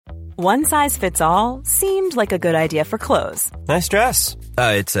One size fits all seemed like a good idea for clothes. Nice dress.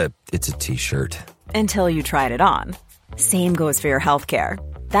 It's a t-shirt. Until you tried it on. Same goes for your healthcare.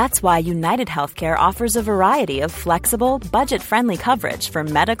 That's why United Healthcare offers a variety of flexible, budget-friendly coverage for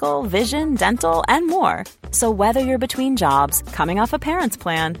medical, vision, dental, and more. So whether you're between jobs, coming off a parent's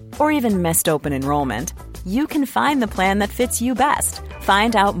plan, or even missed open enrollment, you can find the plan that fits you best.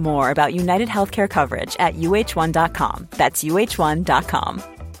 Find out more about United Healthcare coverage at uh1.com. That's uh1.com.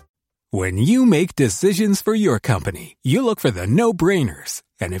 When you make decisions for your company, you look for the no-brainers.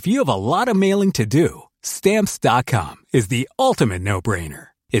 And if you have a lot of mailing to do, Stamps.com is the ultimate no-brainer.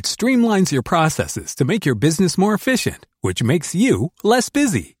 It streamlines your processes to make your business more efficient, which makes you less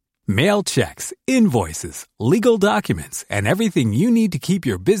busy. Mail checks, invoices, legal documents, and everything you need to keep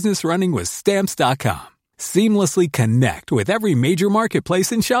your business running with Stamps.com. Seamlessly connect with every major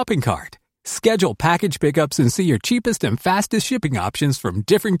marketplace and shopping cart. Schedule package pickups and see your cheapest and fastest shipping options from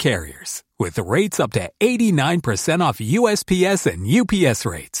different carriers, with rates up to 89% off USPS and UPS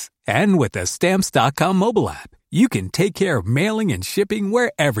rates. And with the Stamps.com mobile app, you can take care of mailing and shipping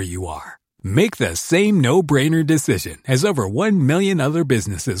wherever you are. Make the same no-brainer decision as over 1 million other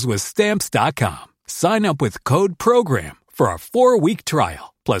businesses with Stamps.com. Sign up with code PROGRAM for a 4-week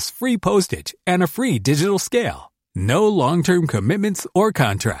trial, plus free postage and a free digital scale. No long-term commitments or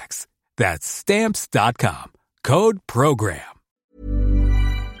contracts. That's Stamps.com. Code PROGRAM.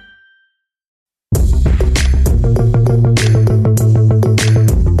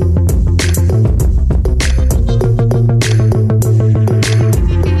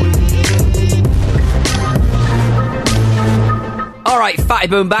 All right, Fatty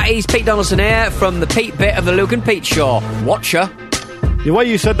Boom Batties, Pete Donaldson here from the Pete bit of the Luke and Pete Show. Watcher. The way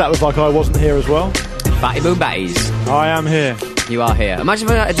you said that was like I wasn't here as well. Fatty Boom Batties. I am here. You are here. Imagine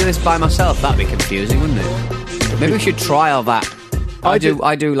if I had to do this by myself. That'd be confusing, wouldn't it? Maybe we should trial that. I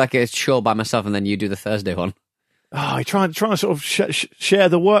do like a show by myself, and then you do the Thursday one. Oh, you're trying to sort of share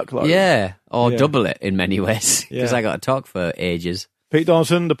the workload. Yeah, or double it in many ways, because I got to talk for ages. Pete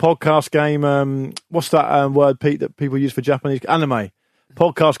Donaldson, the podcast game. What's that word, Pete, that people use for Japanese anime?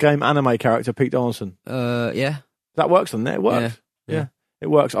 Podcast game anime character, Pete Donaldson. Yeah, that works, doesn't it? It works. Yeah, it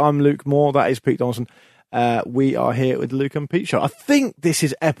works. I'm Luke Moore. That is Pete Donaldson. We are here with Luke and Pete Show. I think this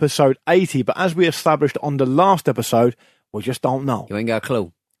is episode 80, but as we established on the last episode, we just don't know. You ain't got a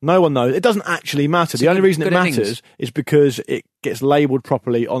clue. No one knows. It doesn't actually matter. The only reason it matters is because it gets labelled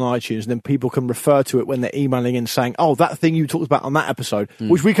properly on iTunes, and then people can refer to it when they're emailing in saying, "Oh, that thing you talked about on that episode,"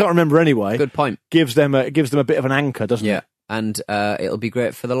 which we can't remember anyway. Good point. Gives them a bit of an anchor, doesn't it? And it'll be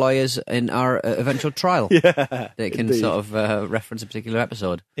great for the lawyers in our eventual trial. They can sort of reference a particular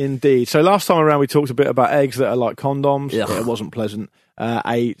episode. Indeed. So last time around we talked a bit about eggs that are like condoms. It wasn't pleasant.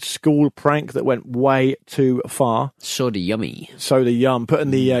 A school prank that went way too far. Soda yummy. Soda yum.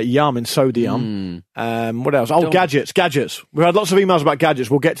 Putting the yum in soda yum. What else? Oh, gadgets. We've had lots of emails about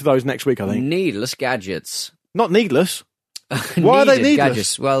gadgets. We'll get to those next week, I think. Needless gadgets. Not needless. Why are they needless?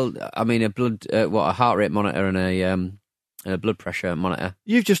 Gadgets. Well, I mean, a heart rate monitor and a blood pressure monitor.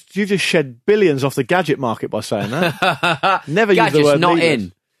 You've just shed billions off the gadget market by saying that. Never use the word not needless.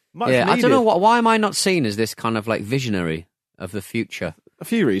 In. I don't know why am I not seen as this kind of like visionary of the future? A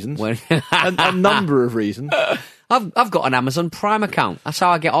few reasons. a number of reasons. I've got an Amazon Prime account. That's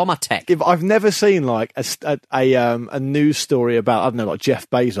how I get all my tech. I've never seen like a news story about, I don't know, like Jeff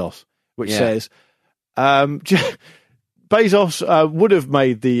Bezos, which says Bezos would have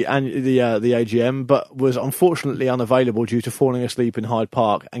made the AGM, but was unfortunately unavailable due to falling asleep in Hyde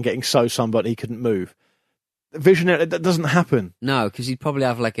Park and getting so sunburned he couldn't move. Visionary, that doesn't happen. No, because he'd probably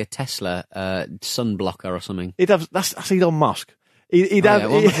have like a Tesla sun blocker or something. That's Elon Musk.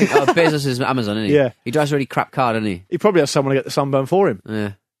 Bezos is Amazon, isn't he? Yeah. He drives a really crap car, doesn't he? He probably has someone to get the sunburn for him.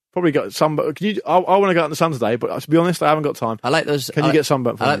 Yeah. Probably got sunburn. I want to go out in the sun today, but to be honest, I haven't got time. I like those. Can you get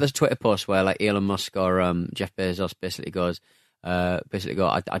sunburn for me? I like those Twitter posts where like Elon Musk or Jeff Bezos basically goes, I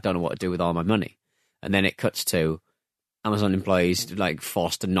don't know what to do with all my money. And then it cuts to Amazon employees like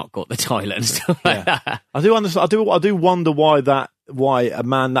forced to not go to the toilet and stuff like that. I do understand. I do wonder why a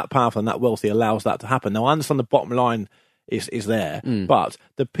man that powerful and that wealthy allows that to happen. Now I understand the bottom line is there, but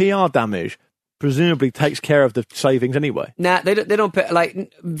the PR damage presumably takes care of the savings anyway. Nah, they don't pay,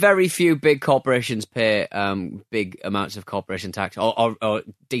 like, very few big corporations pay big amounts of corporation tax or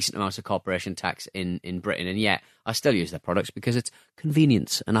decent amounts of corporation tax in Britain, and yet I still use their products because it's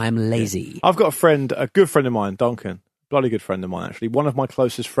convenience and I am lazy. I've got a good friend of mine, Duncan, bloody good friend of mine actually, one of my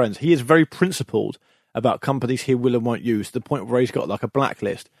closest friends. He is very principled about companies he will and won't use, to the point where he's got like a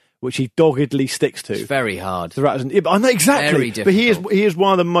blacklist which he doggedly sticks to. It's very hard. I know exactly. Very but he is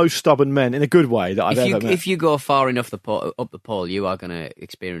one of the most stubborn men in a good way that I've ever met. If you go far enough up the pole, you are going to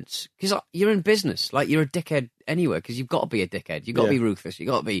experience, because you're in business. Like, you're a dickhead anyway, because you've got to be a dickhead. You've got to be ruthless. You've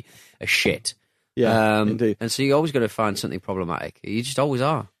got to be a shit. Yeah, indeed. And so you're always going to find something problematic. You just always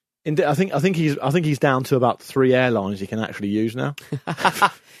are. Indeed, I think he's down to about 3 airlines he can actually use now. As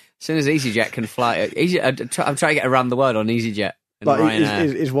soon as EasyJet can fly, I'm trying to get around the world on EasyJet. Like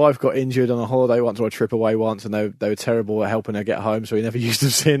his wife got injured on a holiday once, or a trip away once, and they were terrible at helping her get home, so he never used them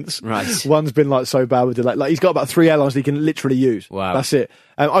since. Right. One's been like so bad with delay. Like, he's got about 3 airlines he can literally use. Wow. That's it.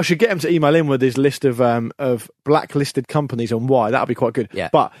 I should get him to email in with his list of blacklisted companies and why. That'll be quite good. Yeah.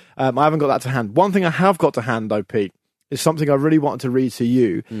 But I haven't got that to hand. One thing I have got to hand, though, Pete, is something I really wanted to read to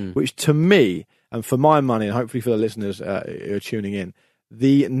you, which to me, and for my money, and hopefully for the listeners who are tuning in,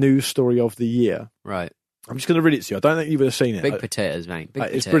 the news story of the year. Right. I'm just going to read it to you. I don't think you've ever seen it. Big potatoes, mate. Big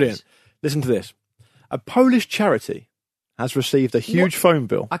potatoes. It's brilliant. Listen to this. A Polish charity has received a huge phone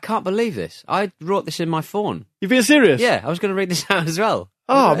bill. I can't believe this. I wrote this in my phone. You're being serious? Yeah, I was going to read this out as well.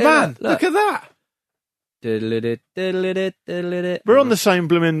 Oh, man. Look at that. We're on the same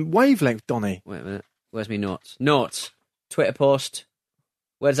blooming wavelength, Donny. Wait a minute. Where's me notes? Notes. Twitter post.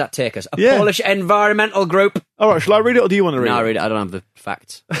 Where does that take us? A Yeah. Polish environmental group. All right, shall I read it or do you want to read No, it? I read it. I don't have the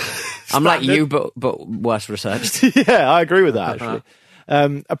facts. I'm like you, but worse researched. Yeah, I agree with that, actually.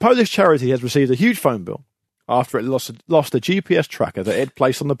 A Polish charity has received a huge phone bill after it lost a GPS tracker that it had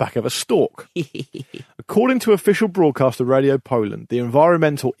placed on the back of a stork. According to official broadcaster Radio Poland, the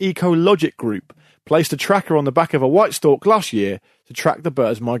environmental Ecologic Group placed a tracker on the back of a white stork last year to track the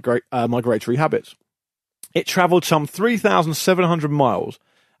bird's migratory habits. It travelled some 3,700 miles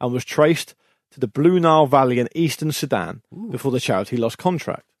and was traced to the Blue Nile Valley in eastern Sudan before the charity lost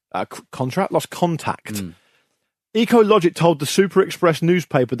contact. Ecologic told the Super Express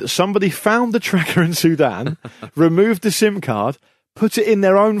newspaper that somebody found the tracker in Sudan, removed the SIM card, put it in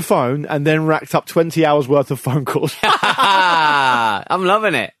their own phone, and then racked up 20 hours worth of phone calls. I'm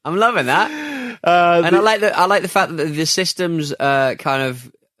loving it. I'm loving that. And I like the fact that the system's kind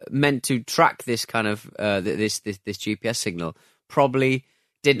of meant to track this kind of this GPS signal probably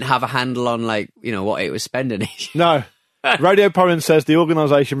didn't have a handle on, like, you know, what it was spending. No. Radio Poland says the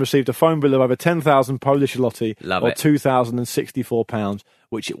organisation received a phone bill of over 10,000 Polish zloty, or £2,064,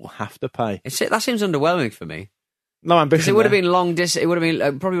 which it will have to pay. That seems underwhelming for me. No ambition. It would have been long distance. It would have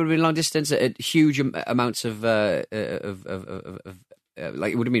been probably would have been long distance at huge amounts of like, it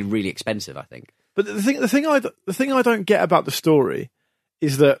would have been really expensive, I think. But the thing I don't get about the story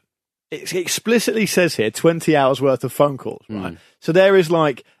is that it explicitly says here 20 hours worth of phone calls, right? So there is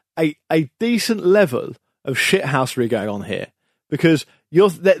like a decent level of shithousery going on here, because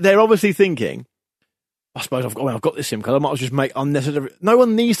they're obviously thinking, I suppose I've got this SIM card, I might as well just make unnecessary. No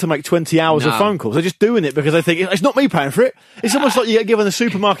one needs to make 20 hours of phone calls. They're just doing it because they think it's not me paying for it. It's almost like you get given a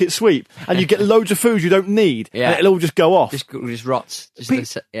supermarket sweep and you get loads of food you don't need, and it'll all just go off. Just rots.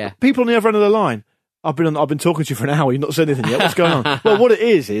 People on the other end of the line. I've been talking to you for an hour. You've not said anything yet. What's going on? Well, what it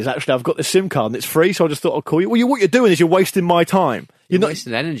is actually I've got this SIM card and it's free, so I just thought I'd call you. Well, what you're doing is you're wasting my time. You're not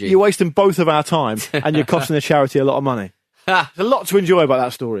wasting energy. You're wasting both of our time, and you're costing the charity a lot of money. There's a lot to enjoy about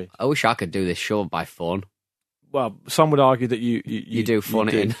that story. I wish I could do this show by phone. Well, some would argue that you do phone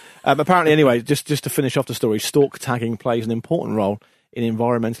it in. Apparently, anyway, just to finish off the story, stork tagging plays an important role in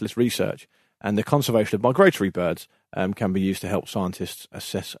environmentalist research, and the conservation of migratory birds can be used to help scientists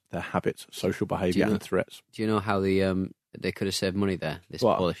assess their habits, social behaviour, and threats. Do you know how they could have saved money there, this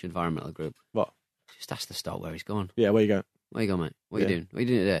Polish environmental group? What? Just ask the start where he's gone. Yeah, where you going? Where you going, mate? What are you doing? What are you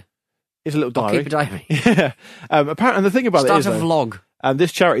doing today? It's a little diary. Keep a diary. Yeah. Apparently, and the thing about Start it is, a vlog.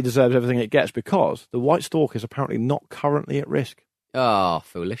 This charity deserves everything it gets because the white stork is apparently not currently at risk. Oh,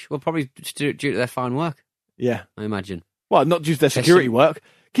 foolish. Well, probably due to their fine work. Yeah. I imagine. Well, not just their security work.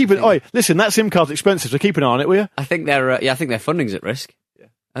 Listen, that SIM card's expensive, so keep an eye on it, will you? I think their funding's at risk. Yeah.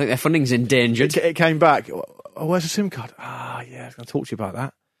 I think their funding's endangered. It came back. Oh, where's the SIM card? Ah, yeah, I was going to talk to you about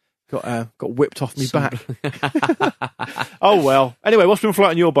that. Got whipped off me back. Oh, well. Anyway, what's been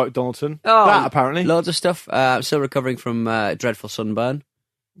floating your boat, Donaldson? Oh, that, apparently. Loads of stuff. I'm still recovering from dreadful sunburn.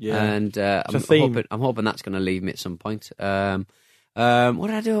 Yeah. And I'm hoping that's going to leave me at some point. What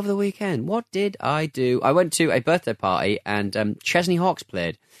did I do over the weekend? What did I do? I went to a birthday party and Chesney Hawkes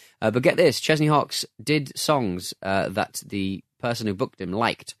played. But get this, Chesney Hawkes did songs that the person who booked him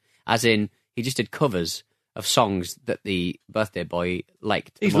liked. As in, he just did covers of songs that the birthday boy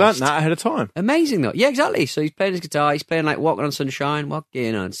liked. He's learnt that ahead of time. Amazing, though. Yeah, exactly. So he's playing his guitar. He's playing like Walking on Sunshine,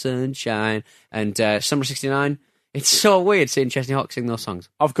 and Summer 69. It's so weird seeing Chesney Hawkes sing those songs.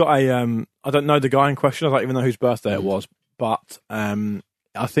 I've got I don't know the guy in question. I don't even know whose birthday it was, but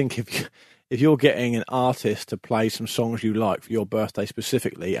I think if you're getting an artist to play some songs you like for your birthday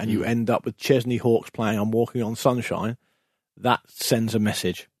specifically, and you end up with Chesney Hawkes playing "I'm Walking on Sunshine," that sends a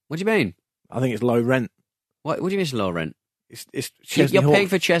message. What do you mean? I think it's low rent. What do you mean it's low rent? It's Chesney You're Hawkes. paying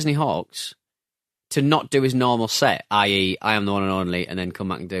for Chesney Hawkes to not do his normal set, i.e., I Am the One and Only, and then come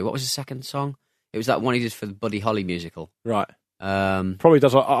back and do... What was the second song? It was that one he did for the Buddy Holly musical. Right. Um, Probably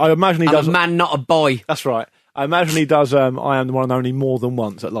does. I imagine he does. I'm a man, not a boy. That's right. I imagine he does I Am the One and Only more than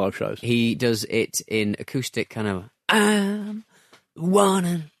once at live shows. He does it in acoustic kind of... I'm the one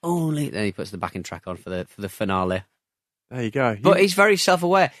and only... Then he puts the backing track on for the finale. There you go. But he's very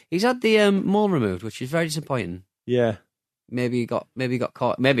self-aware. He's had the mole removed, which is very disappointing. Yeah. Maybe he got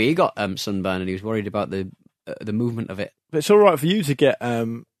caught. Maybe he got sunburn and he was worried about the movement of it. But it's all right for you to get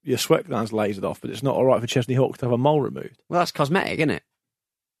your sweat glands lasered off, but it's not all right for Chesney Hawkes to have a mole removed. Well, that's cosmetic, isn't it?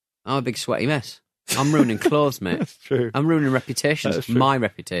 I'm a big sweaty mess. I'm ruining clothes, mate. That's true. I'm ruining reputations. That's true. My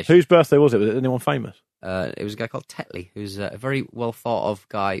reputation. Whose birthday was it? Was it anyone famous? It was a guy called Tetley, who's a very well thought of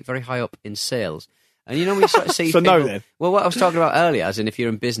guy, very high up in sales. And you know when you sort of see So people, no, then. Well, what I was talking about earlier, as in if you're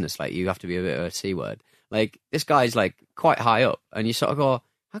in business, like you have to be a bit of a C word. Like this guy's like quite high up, and you sort of go,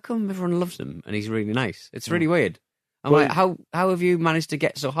 "How come everyone loves him?" And he's really nice. It's really weird. I'm like, how have you managed to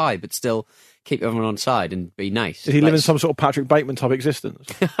get so high but still keep everyone on side and be nice? Did he live in some sort of Patrick Bateman type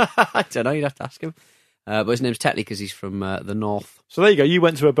existence? I don't know. You'd have to ask him. But his name's Tetley because he's from the north. So there you go. You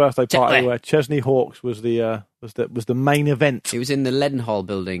went to a birthday party Tetley. where Chesney Hawkes was the main event. It was in the Leadenhall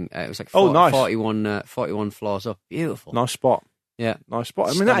building. It was like nice. 41 floors up. Beautiful. Nice spot. Yeah. Nice spot.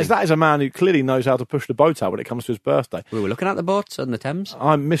 I mean, that is a man who clearly knows how to push the boat out when it comes to his birthday. We were looking at the boats on the Thames.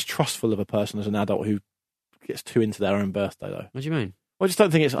 I'm mistrustful of a person as an adult who gets too into their own birthday, though. What do you mean? Well, I just don't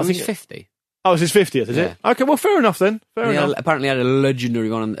think it's... I think he's 50. Oh, it's his 50th, is it? Okay, well, fair enough then. Fair enough. Apparently had a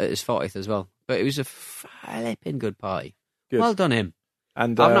legendary one at his 40th as well. But it was a flipping good party. Good. Well done, him.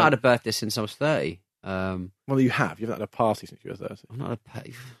 And I've not had a birthday since I was 30. Well, you have. You haven't had a party since you were 30. I'm not a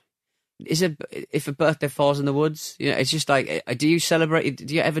party. If a birthday falls in the woods, you know, it's just like, do you celebrate?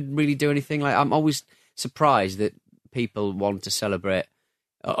 Do you ever really do anything? Like, I'm always surprised that people want to celebrate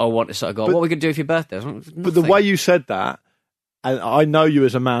or want to sort of go, what are we going to do for your birthday? But the way you said that, and I know you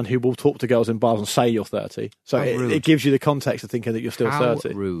as a man who will talk to girls in bars and say you're 30, so it gives you the context of thinking that you're still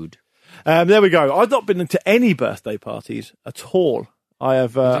 30. Rude. There we go. I've not been to any birthday parties at all. I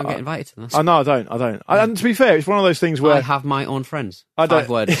have. You don't get invited to them. I know. I don't. And to be fair, it's one of those things where I have my own friends. I don't, 5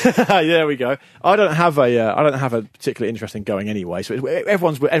 words. There we go. I don't have a particularly interesting going anyway. So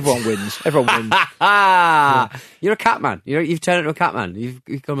everyone wins. Everyone wins. You're a cat man. You've turned into a cat man. You've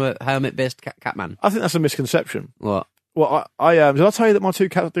become a hermit-based cat man. I think that's a misconception. What? Well, I did I tell you that my 2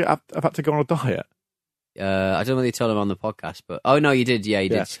 cats have had to go on a diet? I don't know whether you told him on the podcast, but no, you did. Yeah, you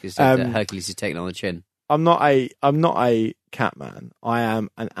did because Hercules is taking it on the chin. I'm not a cat man. I am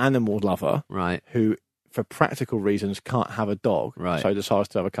an animal lover, right? Who, for practical reasons, can't have a dog, right? So decides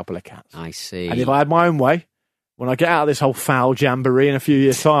to have a couple of cats. I see. And if I had my own way, when I get out of this whole foul jamboree in a few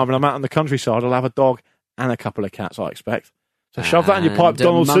years' time, and I'm out in the countryside, I'll have a dog and a couple of cats. I expect. So shove that in your pipe,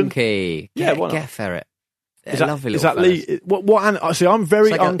 Donaldson. Monkey. Get a ferret. Is lovely that little what? See, I'm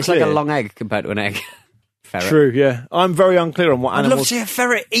very unclear. It's like a long egg compared to an egg. Ferret. True, yeah. I'm very unclear on what animals. I'd love to see a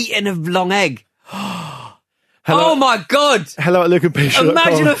ferret eating a long egg. Oh my God! Hello at Luke and Pete.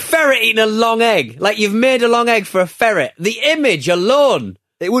 Imagine a ferret eating a long egg. Like you've made a long egg for a ferret. The image alone.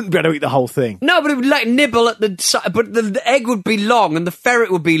 It wouldn't be able to eat the whole thing. No, but it would like nibble at the side. But the egg would be long and the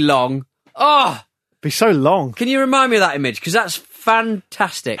ferret would be long. Oh! It'd be so long. Can you remind me of that image? Because that's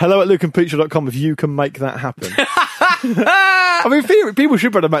fantastic. Hello at lukeandpizza.com if you can make that happen. I mean, people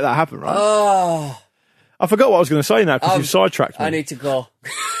should be able to make that happen, right? Oh. I forgot what I was going to say now because you've sidetracked me. I need to go.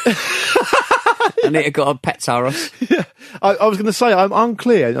 I need to go to Pets R Us. Yeah. I was going to say, I'm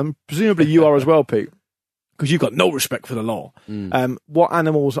unclear, and presumably you are as well, Pete, because you've got no respect for the law. What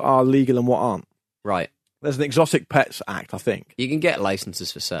animals are legal and what aren't? Right. There's an Exotic Pets Act, I think. You can get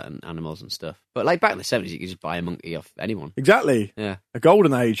licenses for certain animals and stuff. But like back in the 70s, you could just buy a monkey off anyone. Exactly. Yeah. A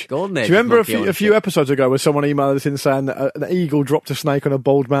golden age. Golden age. Do you remember a few episodes ago where someone emailed us in saying that an eagle dropped a snake on a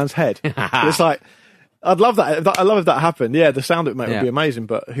bald man's head? It's like, I'd love that. I'd love if that happened. Yeah, the sound of it would be amazing,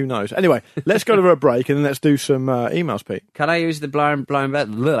 but who knows? Anyway, let's go to a break and then let's do some emails, Pete. Can I use the Brian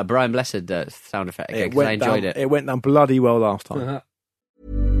Blessed sound effect again? Because I enjoyed it. It went down bloody well last time.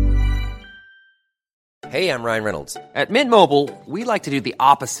 Hey, I'm Ryan Reynolds. At Mint Mobile, we like to do the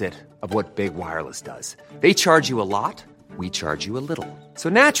opposite of what Big Wireless does. They charge you a lot, we charge you a little. So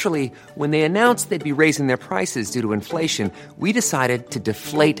naturally, when they announced they'd be raising their prices due to inflation, we decided to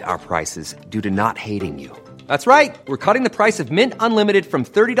deflate our prices due to not hating you. That's right. We're cutting the price of Mint Unlimited from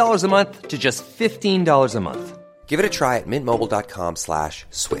 $30 a month to just $15 a month. Give it a try at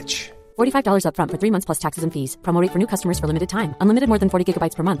mintmobile.com/switch. $45 up front for 3 months plus taxes and fees. Promo rate for new customers for limited time. Unlimited more than 40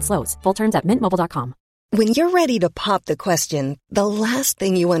 gigabytes per month. Slows full terms at mintmobile.com. When you're ready to pop the question, the last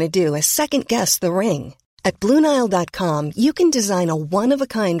thing you want to do is second-guess the ring. At BlueNile.com, you can design a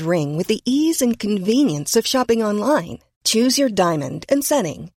one-of-a-kind ring with the ease and convenience of shopping online. Choose your diamond and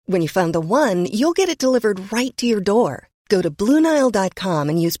setting. When you find the one, you'll get it delivered right to your door. Go to BlueNile.com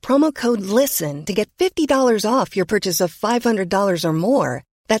and use promo code LISTEN to get $50 off your purchase of $500 or more.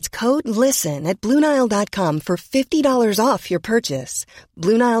 That's code LISTEN at BlueNile.com for $50 off your purchase.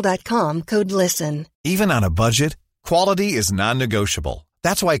 BlueNile.com, code LISTEN. Even on a budget, quality is non-negotiable.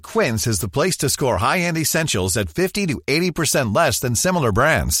 That's why Quince is the place to score high-end essentials at 50 to 80% less than similar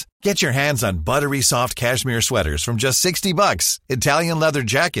brands. Get your hands on buttery soft cashmere sweaters from just $60, Italian leather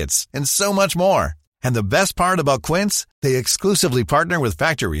jackets, and so much more. And the best part about Quince, they exclusively partner with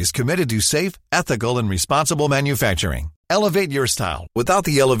factories committed to safe, ethical, and responsible manufacturing. Elevate your style without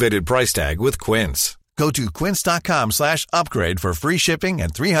the elevated price tag with Quince. Go to quince.com/upgrade for free shipping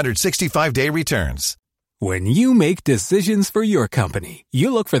and 365-day returns. When you make decisions for your company,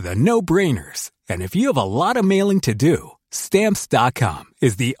 you look for the no-brainers. And if you have a lot of mailing to do, Stamps.com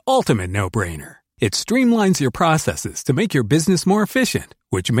is the ultimate no-brainer. It streamlines your processes to make your business more efficient,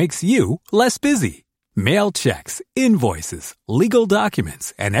 which makes you less busy. Mail checks, invoices, legal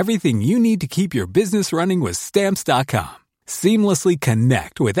documents, and everything you need to keep your business running with Stamps.com. Seamlessly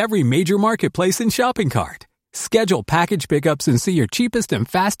connect with every major marketplace and shopping cart. Schedule package pickups and see your cheapest and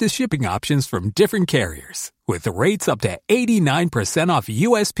fastest shipping options from different carriers, with rates up to 89% off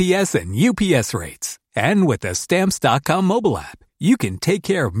USPS and UPS rates. And with the Stamps.com mobile app, you can take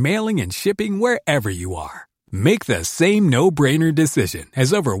care of mailing and shipping wherever you are. Make the same no-brainer decision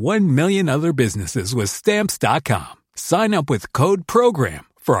as over 1 million other businesses with Stamps.com. Sign up with code PROGRAM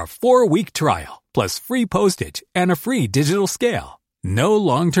for a 4-week trial, plus free postage and a free digital scale. No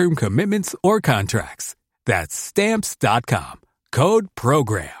long-term commitments or contracts. That's Stamps.com. Code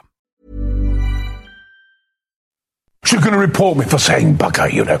PROGRAM. She's going to report me for saying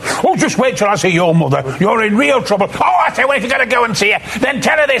bugger, you know. Oh, just wait till I see your mother. You're in real trouble. Oh, I say, wait, if you're going to go and see her, then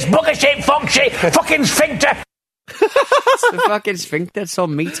tell her this bugger-shaped, fog-shaped, fucking sphincter. The fucking sphincter, it's so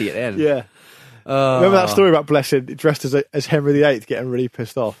meaty at the end. Yeah. Remember that story about Blessing dressed as Henry VIII getting really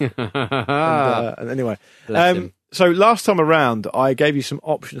pissed off? and anyway. So last time around, I gave you some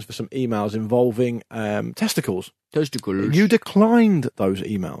options for some emails involving testicles. Testicles. You declined those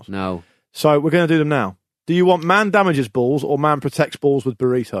emails. No. So we're going to do them now. Do you want man damages balls or man protects balls with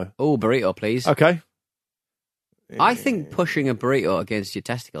burrito? Oh, burrito, please. Okay. I think pushing a burrito against your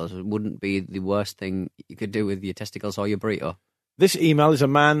testicles wouldn't be the worst thing you could do with your testicles or your burrito. This email is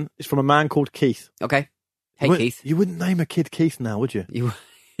from a man called Keith. Okay. Hey, Keith. You wouldn't name a kid Keith now, would you? You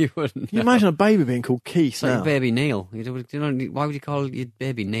wouldn't. Can you imagine a baby being called Keith it's now? like baby Neil. Why would you call your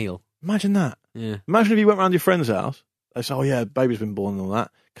baby Neil? Imagine that. Yeah. Imagine if you went round your friend's house. They say, oh yeah, baby's been born and all that.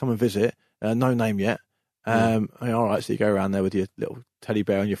 Come and visit. No name yet. All right, so you go around there with your little teddy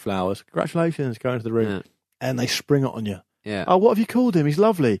bear and your flowers. Congratulations, go into the room. Yeah. And they spring it on you. Yeah. Oh, what have you called him? He's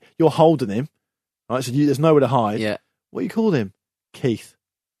lovely. You're holding him. Right, so there's nowhere to hide. Yeah. What you called him? Keith.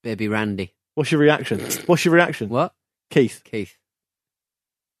 Baby Randy. What's your reaction? What's your reaction? What? Keith.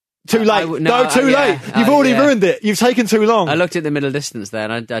 Too late. Too late. You've already ruined it. You've taken too long. I looked at the middle distance there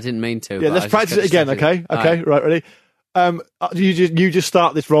and I didn't mean to. Yeah, let's practice it again, okay? Okay, right, ready? You just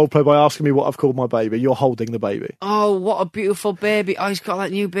start this role play by asking me what I've called my baby. You're holding the baby. Oh, what a beautiful baby. Oh, he's got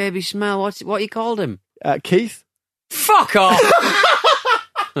that new baby smell. What you called him? Keith. Fuck off!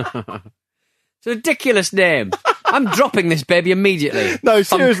 It's a ridiculous name. I'm dropping this baby immediately. No,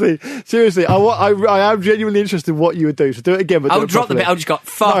 seriously. I am genuinely interested in what you would do. So do it again. But I'll drop the bit. I'll just go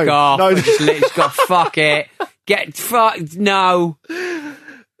fuck off. No, just go fuck it. Get fucked. No.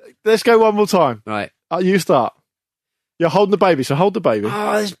 Let's go one more time. Right. You start. You're holding the baby, so hold the baby.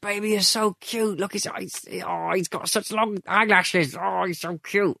 Oh, this baby is so cute. Look, he's got such long eyelashes. Oh, he's so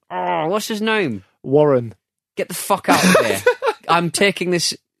cute. Oh, what's his name? Warren. Get the fuck out of here. I'm taking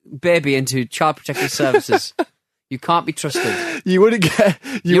this baby into Child Protective Services. You can't be trusted. You wouldn't get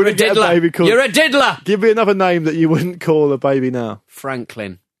a baby called... You're a diddler! Give me another name that you wouldn't call a baby now.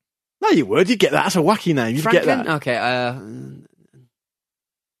 Franklin. No, you would. You'd get that. That's a wacky name. You'd Franklin? get that. Okay,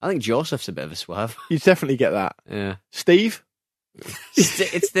 I think Joseph's a bit of a swerve. You'd definitely get that. Yeah. Steve?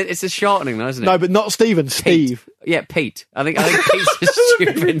 It's a shortening though, isn't it? No, but not Stephen. Steve. Yeah, Pete. I think Pete's a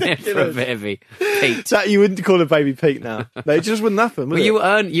stupid name for a baby. Pete. That you wouldn't call a baby Pete now. No, it just wouldn't happen. Would it?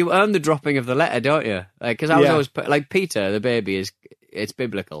 You earn the dropping of the letter, don't you? Because I was always like Peter, the baby it's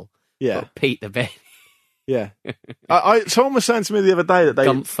biblical. Yeah. But Pete, the baby. Yeah. Someone was saying to me the other day that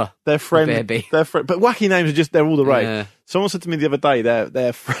Gunther, their friend, baby. their friend, but wacky names are they're all the rage. Yeah. Someone said to me the other day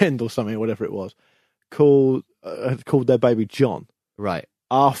their friend or something, whatever it was, called their baby John. Right.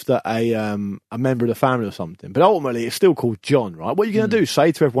 After a member of the family or something. But ultimately, it's still called John, right? What are you going to do?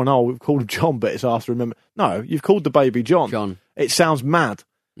 Say to everyone, oh, we've called him John, but it's after a member. No, you've called the baby John. John. It sounds mad,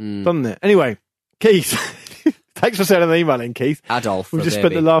 doesn't it? Anyway, Keith, thanks for sending an email in, Keith. Adolf. We've just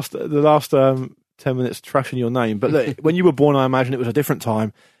spent the last 10 minutes trashing your name. But look, when you were born, I imagine it was a different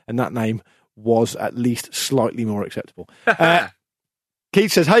time, and that name was at least slightly more acceptable.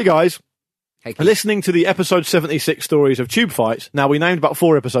 Keith says, hey, guys. Hey, listening to the episode 76 stories of tube fights. Now, we named about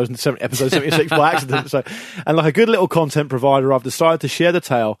 4 episodes in episode 76 by accident. So, and like a good little content provider, I've decided to share the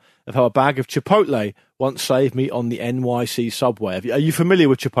tale of how a bag of Chipotle once saved me on the NYC subway. Are you familiar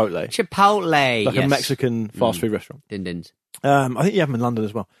with Chipotle? Chipotle, like a Mexican fast food restaurant. Din-dins. I think you have them in London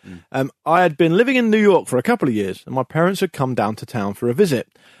as well. I had been living in New York for a couple of years, and my parents had come down to town for a visit.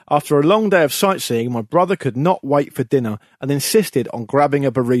 After a long day of sightseeing, my brother could not wait for dinner and insisted on grabbing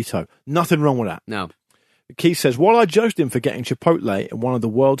a burrito. Nothing wrong with that. No. Keith says, while I judged him for getting Chipotle in one of the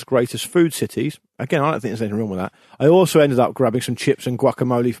world's greatest food cities, again, I don't think there's anything wrong with that, I also ended up grabbing some chips and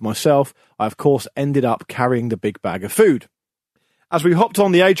guacamole for myself. I, of course, ended up carrying the big bag of food. As we hopped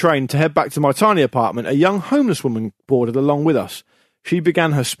on the A train to head back to my tiny apartment, a young homeless woman boarded along with us. She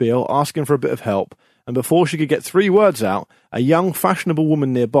began her spiel, asking for a bit of help, and before she could get 3 words out, a young fashionable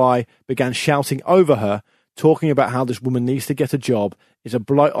woman nearby began shouting over her, talking about how this woman needs to get a job, is a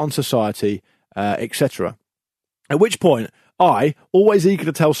blight on society, etc. At which point, I, always eager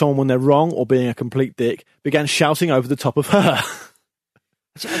to tell someone when they're wrong or being a complete dick, began shouting over the top of her.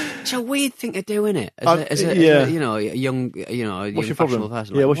 It's a weird thing to do, isn't it? As a young fashionable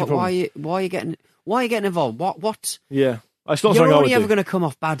person. Yeah, what's your problem? Why are you getting involved? What? Yeah. It's not You're only only ever going to come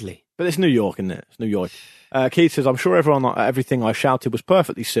off badly. But it's New York, isn't it? It's New York. Keith says, I'm sure everything I shouted was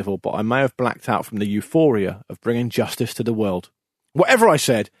perfectly civil, but I may have blacked out from the euphoria of bringing justice to the world. Whatever I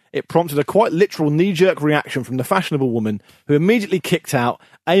said, it prompted a quite literal knee-jerk reaction from the fashionable woman, who immediately kicked out,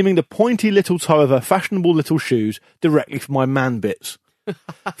 aiming the pointy little toe of her fashionable little shoes directly for my man bits.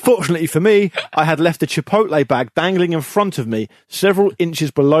 Fortunately for me, I had left a Chipotle bag dangling in front of me, several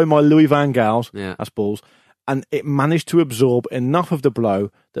inches below my Louis Van Gaals, that's balls, and it managed to absorb enough of the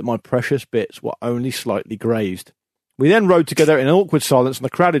blow that my precious bits were only slightly grazed. We then rode together in an awkward silence on the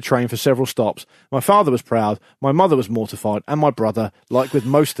crowded train for several stops. My father was proud, my mother was mortified, and my brother, like with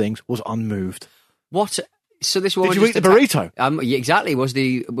most things, was unmoved. What? So this woman Did you eat the burrito? Yeah, exactly. Was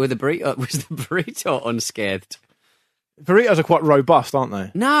the burrito unscathed? Burritos are quite robust, aren't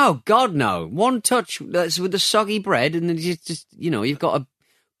they? No, God, no. One touch that's with the soggy bread, and then just you've got a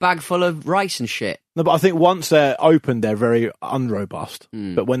bag full of rice and shit. No, but I think once they're opened, they're very unrobust.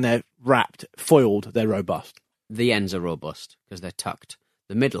 But when they're wrapped, foiled, they're robust. The ends are robust because they're tucked.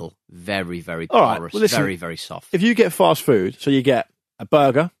 The middle, very, very porous, well, listen, very, very soft. If you get fast food, so you get a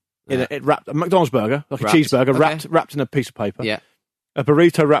burger, wrapped, a McDonald's burger, like a cheeseburger, wrapped in a piece of paper. Yeah. A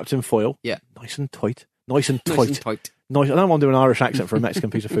burrito wrapped in foil. Yeah. Nice and tight. Nice and tight. Nice. I don't want to do an Irish accent for a Mexican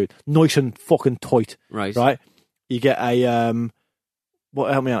piece of food. Nice and fucking tight. Right. You get a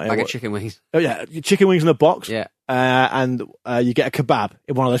help me out here. Bag of chicken wings. Oh yeah, chicken wings in a box. Yeah. And you get a kebab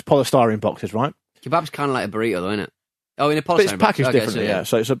in one of those polystyrene boxes, right? Kebab's kind of like a burrito, though, isn't it? Oh, in a polystyrene box. But it's packaged differently, yeah.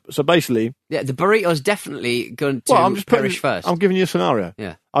 So basically, yeah, the burrito's definitely going to perish first. I'm giving you a scenario.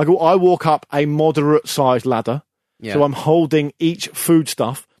 Yeah. I walk up a moderate-sized ladder. Yeah. So I'm holding each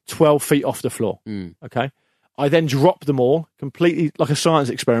foodstuff 12 feet off the floor. Okay. I then drop them all completely like a science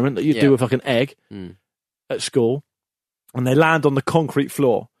experiment that you do with like an egg at school, and they land on the concrete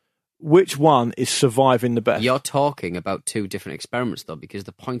floor. Which one is surviving the best? You're talking about 2 different experiments, though, because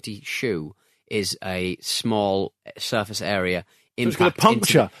the pointy shoe is a small surface area. So it's going to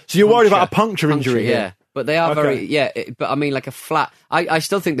puncture. So you're worried about a puncture injury here? Yeah, but they are but I mean, like a flat. I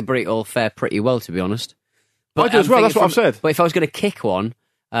still think the burrito will fare pretty well, to be honest. But I do as well. That's what I've said. But if I was going to kick one,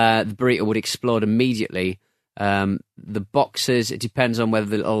 the burrito would explode immediately. The boxes, it depends on whether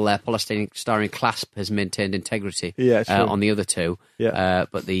the little polystyrene clasp has maintained integrity on the other 2. Yeah.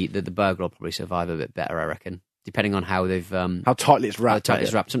 But the burger will probably survive a bit better, I reckon, depending on how they've how tightly it's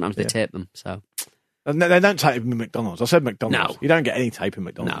wrapped. Sometimes they tape them. So they don't tape them in McDonald's. I said McDonald's. No. You don't get any tape in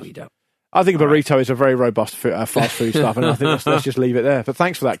McDonald's. No, you don't. I think a burrito is a very robust fast food stuff, and I think let's just leave it there. But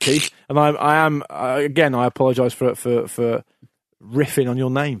thanks for that, Keith. And I apologise for riffing on your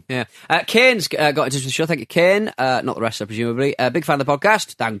name. Yeah. Kane's got in touch with the show. Thank you, Kane. Not the rest, presumably. Big fan of the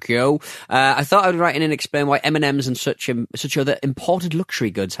podcast. Thank you. I thought I would write in and explain why M&M's and such other imported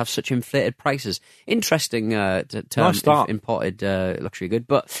luxury goods have such inflated prices. Interesting term, nice start. Imported luxury good.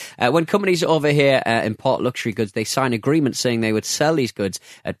 But when companies over here import luxury goods, they sign agreements saying they would sell these goods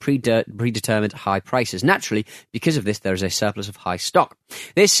at predetermined high prices. Naturally, because of this, there is a surplus of high stock.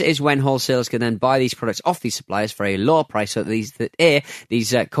 This is when wholesalers can then buy these products off these suppliers for a lower price, so that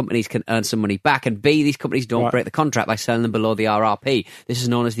these companies can earn some money back, and B, these companies don't break the contract by selling them below the RRP. This is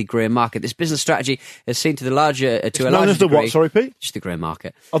known as the grey market. This business strategy has seen to a larger degree. What? Sorry, Pete. Just the grey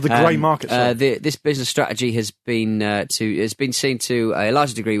market. Oh, the grey market. This business strategy has been seen to a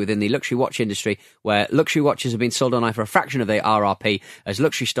larger degree within the luxury watch industry, where luxury watches have been sold online for a fraction of their RRP, as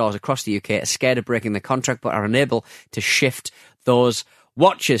luxury stores across the UK are scared of breaking the contract but are unable to shift those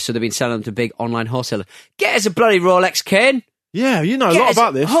watches, so they've been selling them to big online wholesalers. Get us a bloody Rolex, Kane. Yeah, you know a lot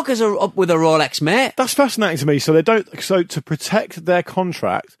about this. Hook us up with a Rolex, mate. That's fascinating to me. So to protect their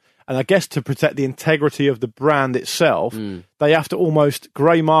contract, and I guess to protect the integrity of the brand itself, they have to almost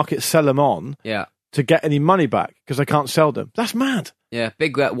grey market sell them on to get any money back, because they can't sell them. That's mad. Yeah,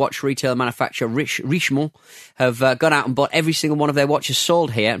 big watch retail manufacturer Richemont have gone out and bought every single one of their watches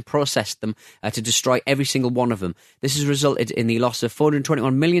sold here and processed them to destroy every single one of them. This has resulted in the loss of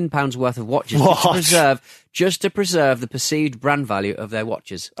 £421 million worth of watches just to preserve the perceived brand value of their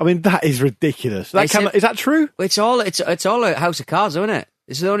watches. I mean, that is ridiculous. Is that true? It's all a house of cards, isn't it?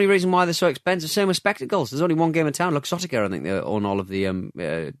 It's the only reason why they're so expensive. Same with spectacles. There's only one game in town, Luxottica. I think they own all of the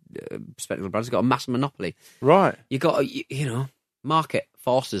spectacle brands. They've got a massive monopoly. Right. You got, market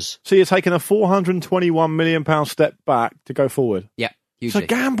forces. So you're taking a £421 million step back to go forward? Yeah, It's hugely. a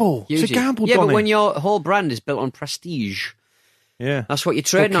gamble. Hugely. It's a gamble, Yeah, Donny. but when your whole brand is built on prestige, that's what you're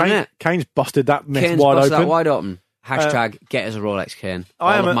trading on, isn't it? Kane's busted that myth Kane's wide busted open. that wide open. Hashtag get us a Rolex, Kane.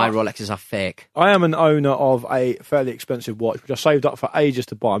 My Rolexes are fake. I am an owner of a fairly expensive watch, which I saved up for ages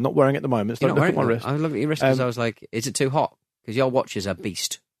to buy. I'm not wearing it at the moment, so don't look at my wrist. I was looking at your wrist because I was like, is it too hot? Because your watch is a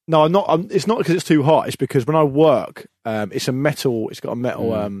beast. No, I'm not. It's not because it's too hot. It's because when I work, it's a metal. It's got a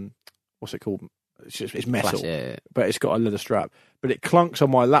metal. What's it called? It's metal, but it's got a leather strap. But it clunks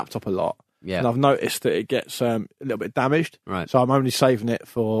on my laptop a lot. Yeah, and I've noticed that it gets a little bit damaged. Right. So I'm only saving it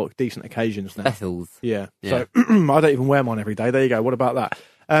for decent occasions now. Yeah. So I don't even wear mine every day. There you go. What about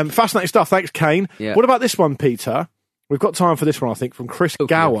that? Fascinating stuff. Thanks, Kane. Yeah. What about this one, Peter? We've got time for this one, I think, from Chris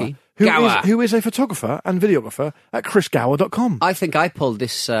Gower, who is a photographer and videographer at chrisgower.com. I think I pulled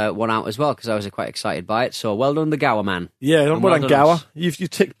this one out as well because I was quite excited by it. So well done, the Gower man. Yeah, well done, Gower. You've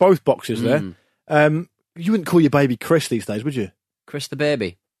ticked both boxes there. You wouldn't call your baby Chris these days, would you? Chris the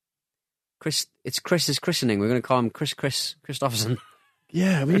baby. Chris, it's Chris's christening. We're going to call him Chris Christopherson.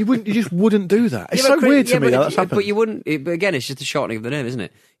 Yeah, I mean, you just wouldn't do that. It's so weird to me how that's happened. But you wouldn't. But again, it's just a shortening of the name, isn't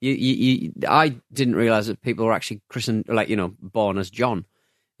it? I didn't realise that people were actually christened, born as John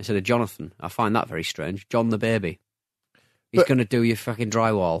instead of Jonathan. I find that very strange. John the baby. He's going to do your fucking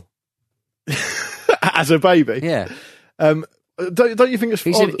drywall as a baby. Yeah. Don't you think it's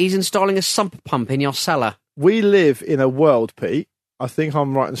odd? He's installing a sump pump in your cellar. We live in a world, Pete, I think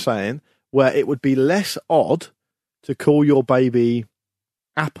I'm right in saying, where it would be less odd to call your baby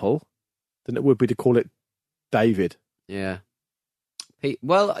Apple than it would be to call it David. Yeah. Pete,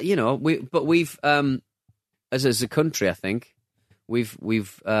 well, we've as a country, I think we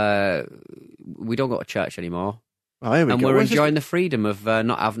don't go to church anymore. Oh, here we and go. We're enjoying the freedom of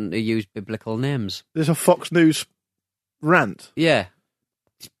not having to use biblical names. There's a Fox News rant. Yeah.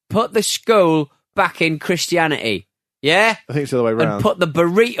 Put the school back in Christianity. Yeah? I think it's the other way around. And put the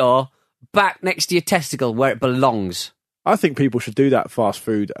burrito back next to your testicle where it belongs. I think people should do that fast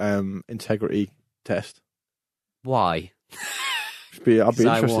food integrity test. Why? I'd be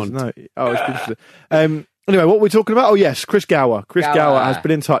interested to know. Oh, it's interesting. Anyway, what we're talking about? Oh, yes, Chris Gower. Chris Gower has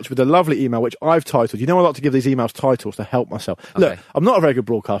been in touch with a lovely email, which I've titled. You know, I like to give these emails titles to help myself. Okay. Look, I'm not a very good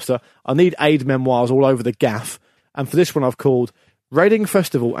broadcaster. I need aid memoirs all over the gaff. And for this one, I've called Reading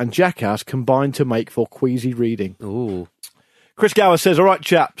Festival and Jackass combined to make for queasy reading. Ooh. Chris Gower says, all right,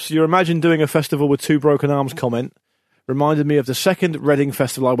 chaps, you imagine doing a festival with two broken arms comment. Reminded me of the second Reading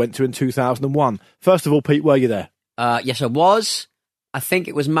Festival I went to in 2001. First of all, Pete, were you there? Yes, I was. I think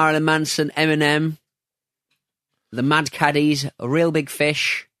it was Marilyn Manson, Eminem, the Mad Caddies, A Real Big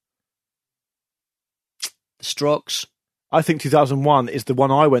Fish, The Strokes. I think 2001 is the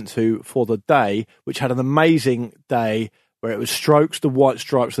one I went to for the day, which had an amazing day where it was Strokes, the White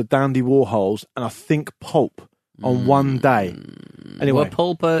Stripes, the Dandy Warhols, and I think Pulp on one day. Anyway, Were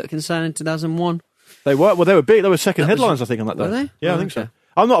Pulp concerned in 2001? They were. Well, they were big. They were second headlines, I think, on that day. Were they? Yeah, I think so.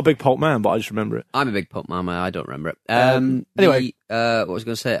 I'm not a big Pulp man, but I just remember it. I'm a big Pulp man. I don't remember it. Anyway. What was I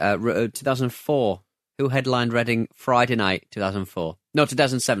going to say? 2004. Who headlined Reading Friday night, 2004? No,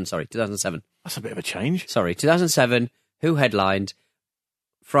 2007, sorry. 2007. That's a bit of a change. Sorry, 2007. Who headlined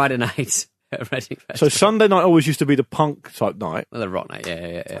Friday night at Reading Festival? So Sunday night always used to be the punk type night. Well, the rock night,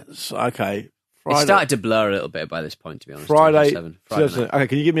 yeah. Okay. Friday. It started to blur a little bit by this point, to be honest. Friday 2007. Okay,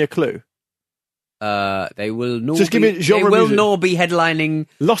 can you give me a clue? They will no Just give me a genre they will music. no be headlining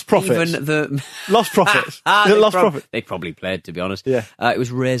Lost Prophets. even the Lost Prophets. Is it Lost Prophets? They probably played, to be honest. Yeah. It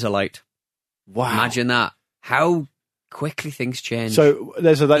was Razorlight. Wow. Imagine that. How quickly things change. So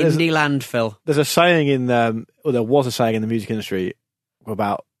there's indie landfill. There's a saying in there was a saying in the music industry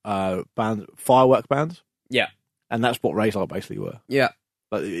about firework bands. Yeah. And that's what Razorlight basically were. Yeah.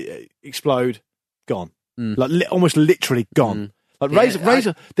 Like explode, gone. Mm. Like almost literally gone. Mm. Like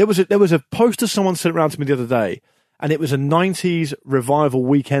Razor. There was a poster someone sent around to me the other day, and it was a '90s revival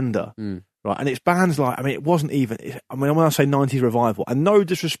weekender, right? And it's bands like, I mean, it wasn't even. When I say '90s revival, and no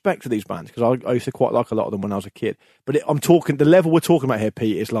disrespect to these bands because I used to quite like a lot of them when I was a kid, but I'm talking the level we're talking about here,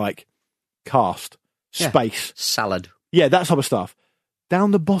 Pete, is like Cast, Space, Salad, that type of stuff.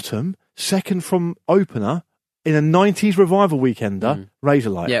 Down the bottom, second from opener in a '90s revival weekender,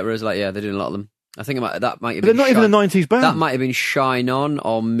 Razorlight. Yeah, Razorlight. Yeah, they're doing a lot of them. I think that might have But they're been not even a '90s band. That might have been Shine On,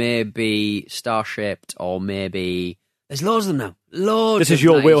 or maybe Star Shaped, or maybe there's loads of them now. Loads. This is of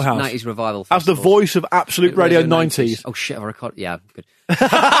your 90s, wheelhouse. 90s revival. As the voice of Absolute Radio 90s. Oh shit! Have I recorded? Yeah, good.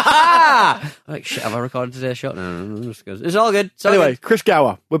 Like shit, have I recorded today's shot? No, it's all good. Anyway, Chris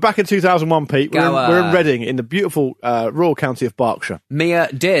Gower. We're back in 2001, Pete. We're in Reading, in the beautiful rural county of Berkshire. Mere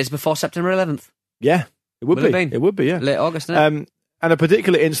days before September 11th. Yeah, it would Will be. it been? It would be. Yeah, Late August. Isn't it? And a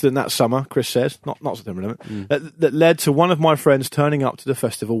particular incident that summer, Chris says, not September 11th, that led to one of my friends turning up to the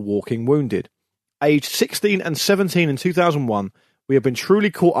festival walking wounded. Aged 16 and 17 in 2001, we had been truly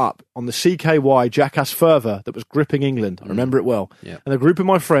caught up on the CKY jackass fervour that was gripping England. I remember it well. Yeah. And a group of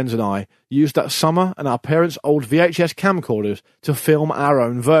my friends and I used that summer and our parents' old VHS camcorders to film our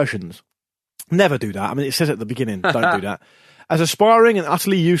own versions. Never do that. I mean, it says at the beginning, don't do that. As aspiring and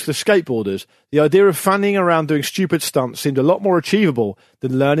utterly useless skateboarders, the idea of fanning around doing stupid stunts seemed a lot more achievable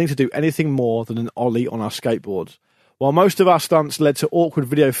than learning to do anything more than an ollie on our skateboards. While most of our stunts led to awkward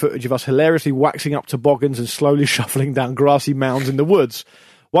video footage of us hilariously waxing up toboggans and slowly shuffling down grassy mounds in the woods,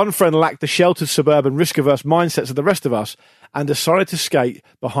 one friend lacked the sheltered suburban risk-averse mindsets of the rest of us and decided to skate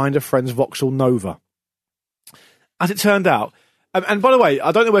behind a friend's Vauxhall Nova. As it turned out, and by the way,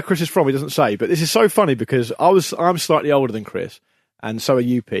 I don't know where Chris is from, he doesn't say, but this is so funny because I'm slightly older than Chris, and so are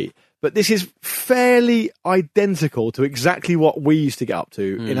you, Pete. But this is fairly identical to exactly what we used to get up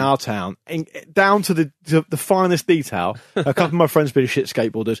to in our town, down to the finest detail. A couple of my friends being shit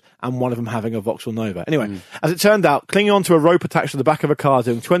skateboarders, and one of them having a Vauxhall Nova. Anyway, as it turned out, clinging onto a rope attached to the back of a car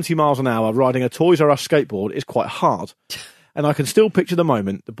doing 20 miles an hour riding a Toys R Us skateboard is quite hard. And I can still picture the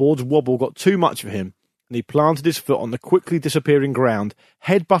moment the board's wobble got too much for him, and he planted his foot on the quickly disappearing ground,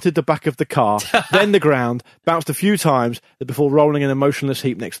 head-butted the back of the car, then the ground, bounced a few times before rolling in a motionless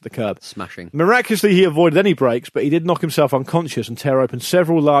heap next to the curb. Smashing. Miraculously, he avoided any breaks, but he did knock himself unconscious and tear open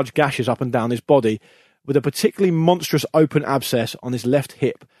several large gashes up and down his body, with a particularly monstrous open abscess on his left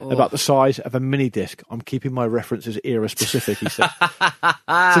hip, about the size of a mini-disc. I'm keeping my references era-specific, he said.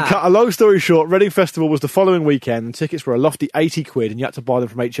 To cut a long story short, Reading Festival was the following weekend, and tickets were a lofty 80 quid, and you had to buy them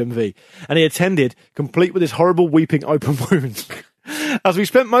from HMV. And he attended, complete with his horrible weeping open wounds. As we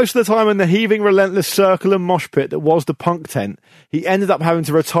spent most of the time in the heaving, relentless circle and mosh pit that was the punk tent, he ended up having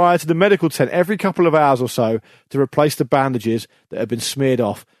to retire to the medical tent every couple of hours or so to replace the bandages that had been smeared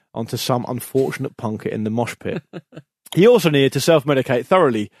off onto some unfortunate punker in the mosh pit. He also needed to self-medicate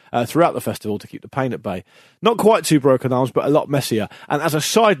thoroughly throughout the festival to keep the pain at bay. Not quite two broken arms, but a lot messier. And as a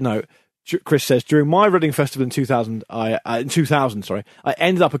side note, Chris says, during my Reading Festival in 2000, I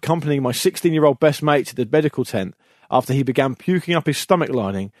ended up accompanying my 16-year-old best mate to the medical tent after he began puking up his stomach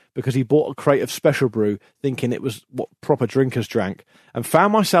lining because he bought a crate of special brew thinking it was what proper drinkers drank, and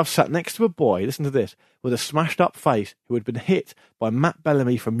found myself sat next to a boy, listen to this, with a smashed up face who had been hit by Matt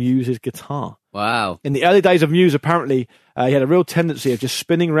Bellamy from Muse's guitar. Wow. In the early days of Muse, apparently, he had a real tendency of just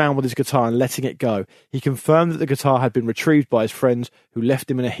spinning around with his guitar and letting it go. He confirmed that the guitar had been retrieved by his friends who left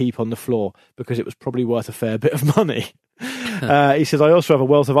him in a heap on the floor because it was probably worth a fair bit of money. He says, I also have a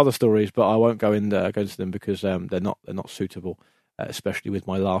wealth of other stories, but I won't go into them because they're not suitable, especially with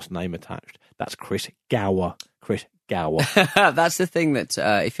my last name attached. That's Chris Gower. Chris Gower. That's the thing that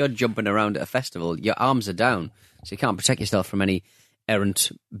if you're jumping around at a festival, your arms are down, so you can't protect yourself from any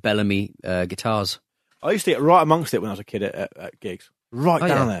errant Bellamy guitars. I used to get right amongst it when I was a kid at gigs. Right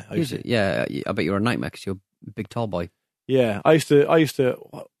down there. Yeah, I bet you were a nightmare because you're a big tall boy. Yeah, I used to.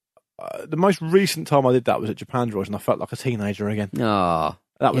 The most recent time I did that was at Japan Droids, and I felt like a teenager again. Oh,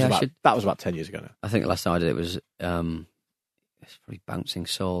 that was about 10 years ago now. I think the last time I did it was it's probably Bouncing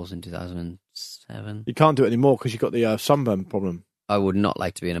Souls in 2007. You can't do it anymore because you've got the sunburn problem. I would not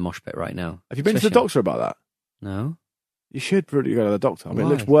like to be in a mosh pit right now. Have you been to the doctor about that? No. You should really go to the doctor. I mean,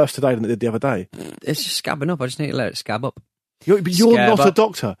 Why? it looks worse today than it did the other day. It's just scabbing up. I just need to let it scab up. You're not a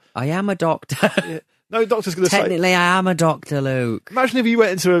doctor. I am a doctor. Yeah. No doctor's going to say... Technically, I am a doctor, Luke. Imagine if you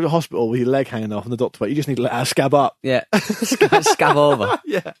went into a hospital with your leg hanging off and the doctor went, you just need to let her scab up. Yeah. Scab over.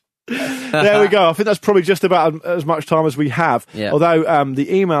 Yeah. There we go. I think that's probably just about as much time as we have. Yeah. Although the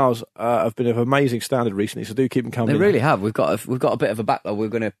emails have been of amazing standard recently, so do keep them coming. They really have. We've got a bit of a backlog. We're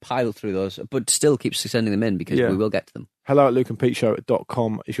going to pile through those, but still keep sending them in because we will get to them.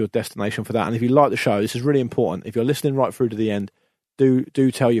 hello@lukeandpeteshow.com is your destination for that. And if you like the show, this is really important. If you're listening right through to the end, do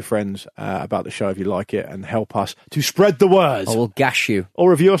tell your friends about the show if you like it and help us to spread the word. Or we'll gash you.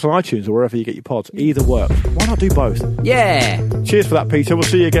 Or review us on iTunes or wherever you get your pods. Either works. Why not do both? Yeah. Cheers for that, Peter. We'll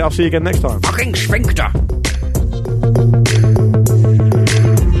see you again. I'll see you again next time. Fucking sphincter.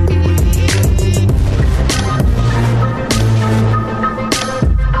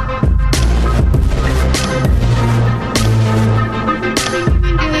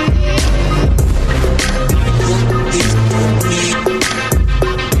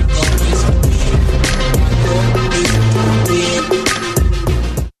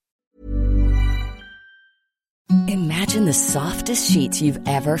 Imagine the softest sheets you've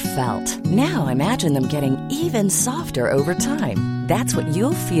ever felt. Now imagine them getting even softer over time. That's what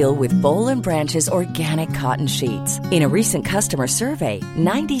you'll feel with Boll & Branch's organic cotton sheets. In a recent customer survey,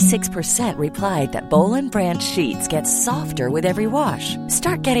 96% replied that Boll & Branch sheets get softer with every wash.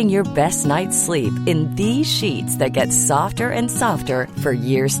 Start getting your best night's sleep in these sheets that get softer and softer for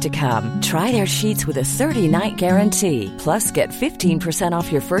years to come. Try their sheets with a 30-night guarantee. Plus, get 15%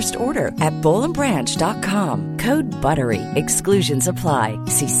 off your first order at bollandbranch.com. Code BUTTERY. Exclusions apply.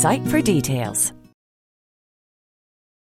 See site for details.